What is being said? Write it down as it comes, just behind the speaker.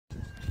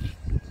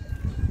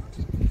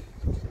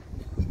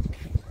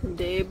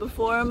Day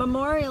before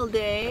Memorial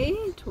Day,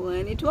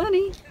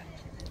 2020.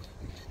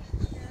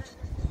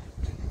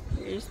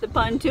 Here's the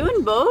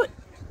pontoon boat.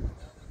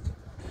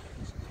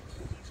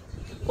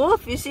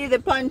 Wolf, you see the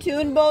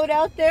pontoon boat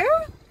out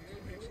there?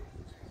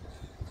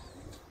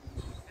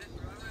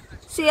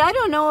 See, I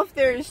don't know if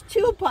there's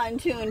two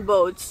pontoon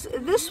boats.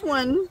 This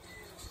one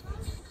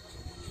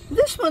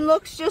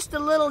looks just a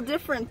little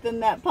different than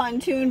that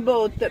pontoon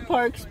boat that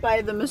parks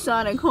by the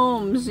Masonic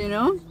homes, you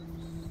know?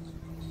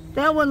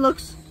 That one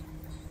looks,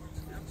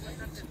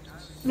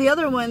 the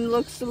other one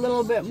looks a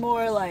little bit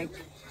more like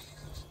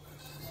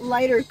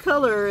lighter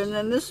color, and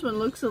then this one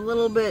looks a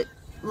little bit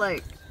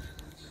like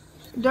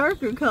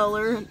darker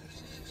color.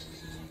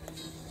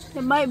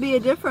 It might be a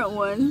different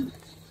one.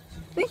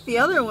 I think the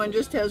other one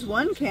just has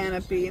one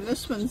canopy, and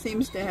this one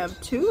seems to have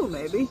two,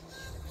 maybe.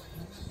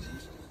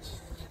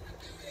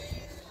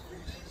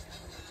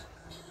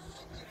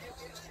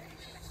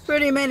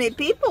 Pretty many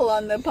people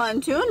on the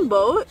pontoon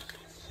boat.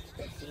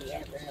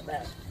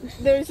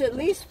 There's at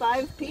least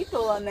 5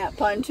 people on that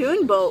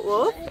pontoon boat,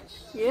 Wolf.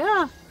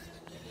 Yeah.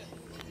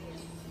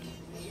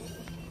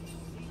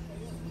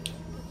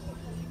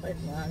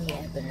 What's Mom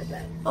yapping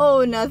about?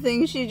 Oh,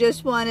 nothing. She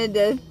just wanted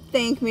to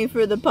thank me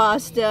for the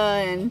pasta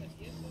and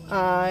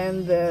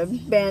the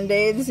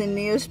Band-Aids and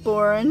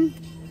Neosporin.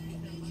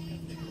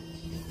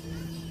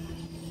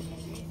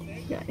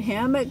 Got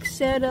hammocks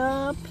set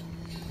up.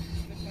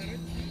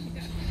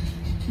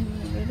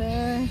 Over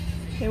there.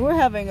 Okay, we're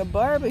having a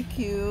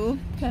barbecue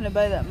kind of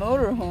by that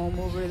motorhome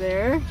over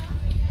there.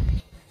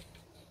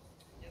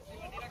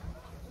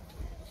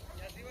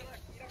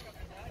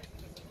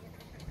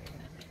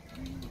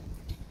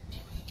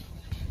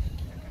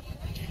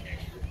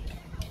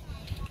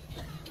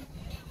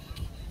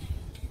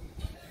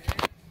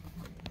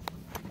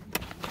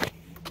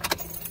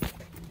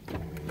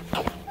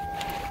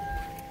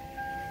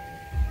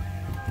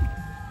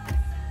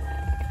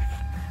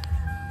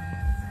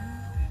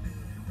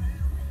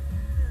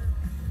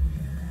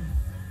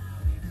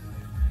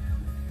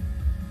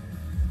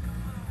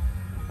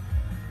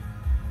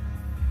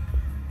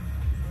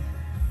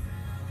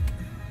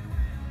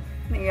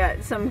 They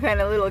got some kind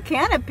of little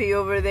canopy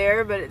over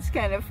there, but it's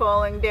kind of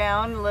falling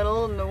down a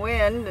little in the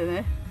wind, and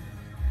an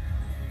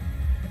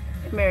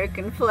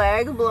American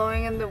flag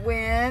blowing in the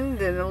wind,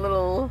 and a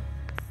little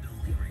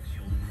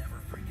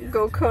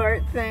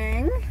go-kart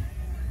thing.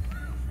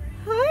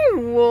 Hi,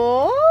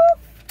 Wolf.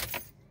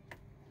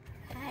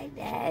 Hi,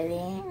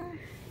 darling.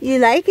 You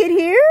like it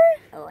here?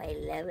 Oh, I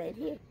love it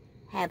here.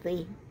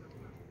 Happy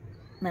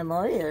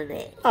Memorial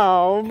Day.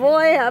 Oh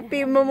boy,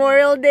 happy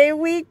Memorial Day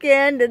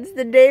weekend. It's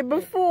the day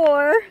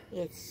before.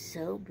 It's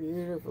so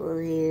beautiful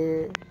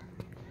here.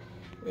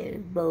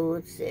 There's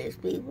boats, there's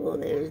people,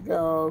 there's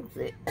dogs.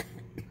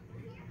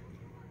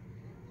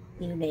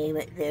 You name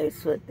it,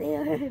 there's what they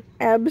are.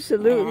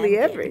 Absolutely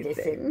and I'm getting to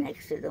sit everything.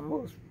 next to the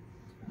most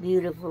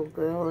beautiful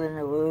girl in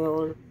the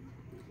world.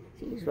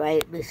 She's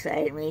right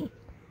beside me.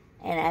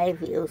 And I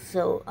feel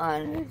so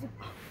honored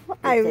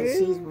because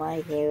she's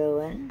my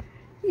heroine.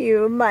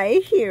 You're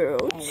my hero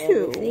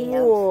too,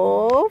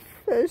 Wolf.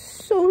 That's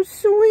so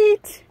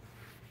sweet.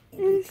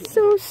 It's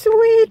so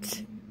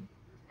sweet.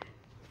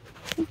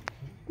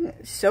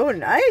 It's so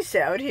nice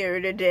out here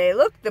today.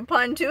 Look, the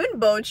pontoon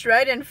boat's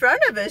right in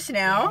front of us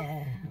now.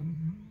 Yeah.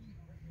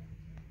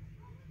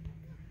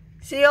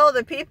 See all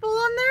the people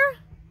on there?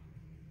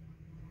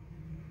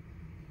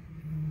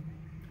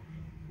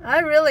 I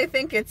really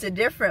think it's a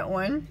different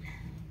one.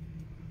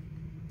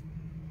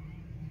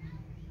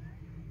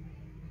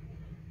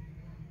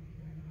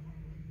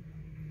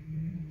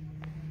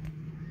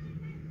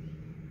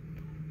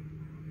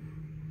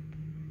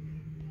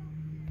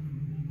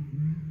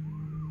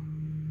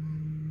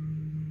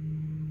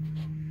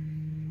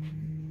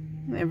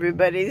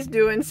 Everybody's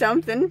doing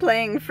something,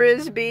 playing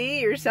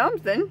frisbee or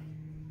something.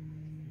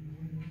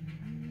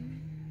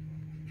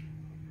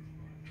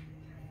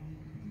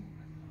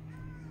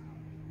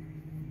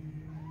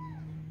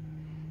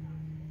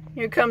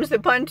 Here comes the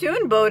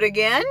pontoon boat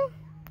again.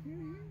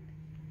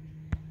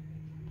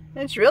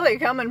 It's really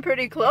coming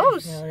pretty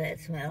close. Smell that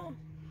smell?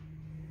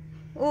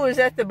 Oh, is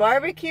that the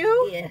barbecue?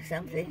 Yeah,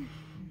 something.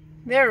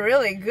 They're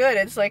really good.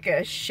 It's like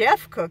a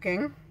chef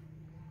cooking.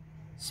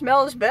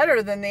 Smells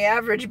better than the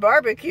average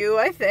barbecue,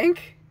 I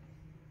think.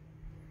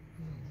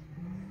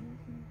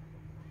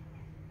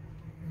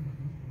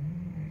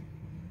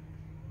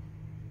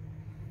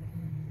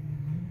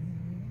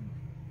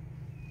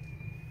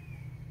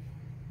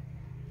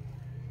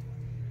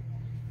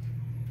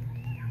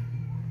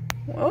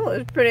 Well,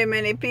 there's pretty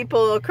many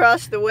people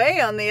across the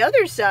way on the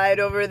other side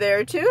over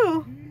there,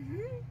 too.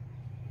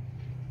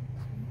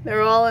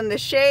 They're all in the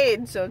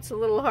shade, so it's a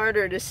little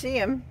harder to see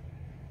them.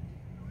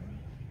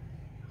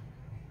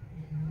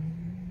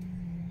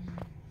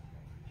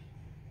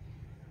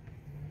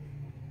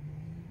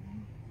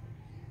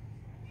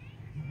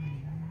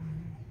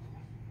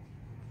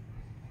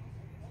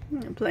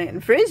 I'm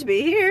playing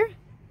frisbee here.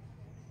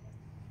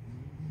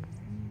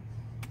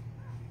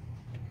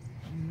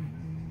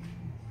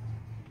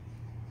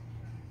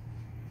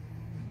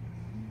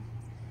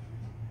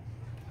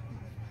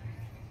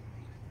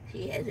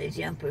 She has a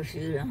jumper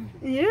suit on.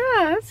 Yeah,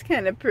 that's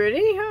kind of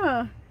pretty,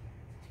 huh?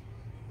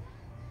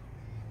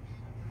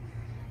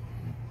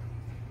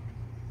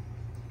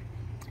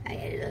 I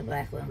had a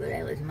black one, but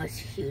I was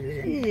much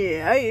cuter than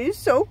Yeah, you're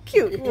so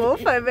cute,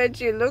 Wolf. I bet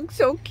you look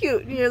so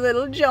cute in your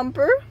little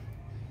jumper.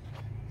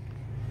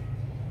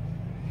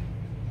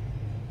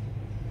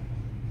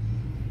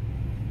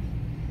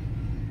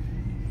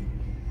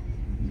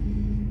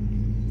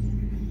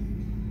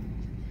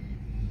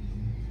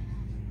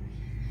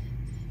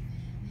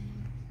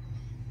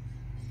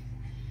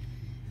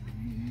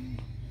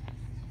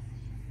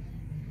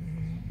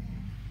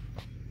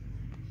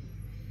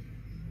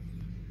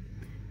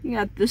 You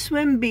got the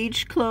swim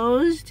beach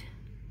closed.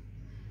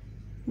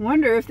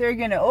 Wonder if they're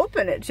going to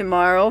open it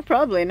tomorrow.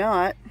 Probably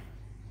not.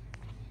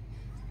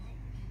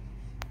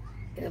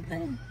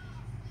 open.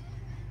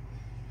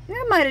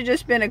 That might have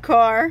just been a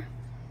car.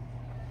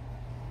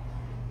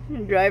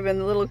 You're driving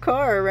the little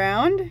car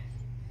around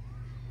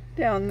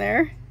down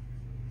there.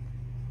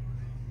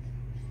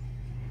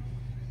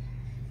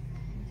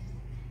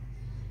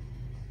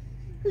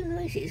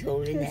 She's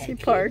holding that. She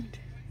parked.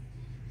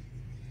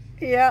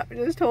 Yeah,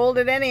 just hold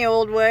it any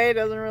old way. It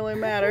doesn't really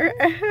matter.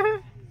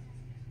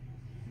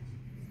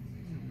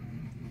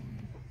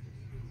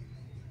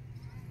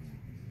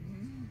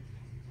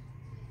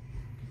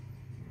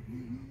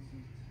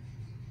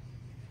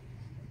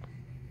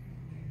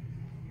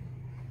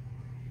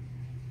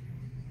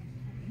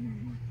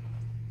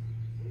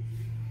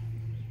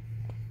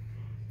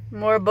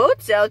 More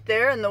boats out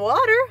there in the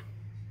water.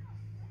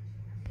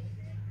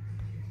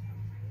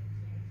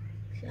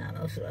 She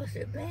almost lost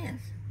her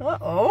pants.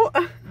 Uh-oh.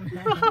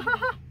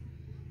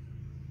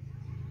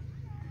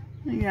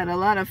 You got a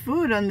lot of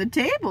food on the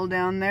table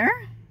down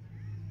there.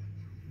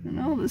 And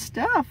all the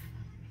stuff.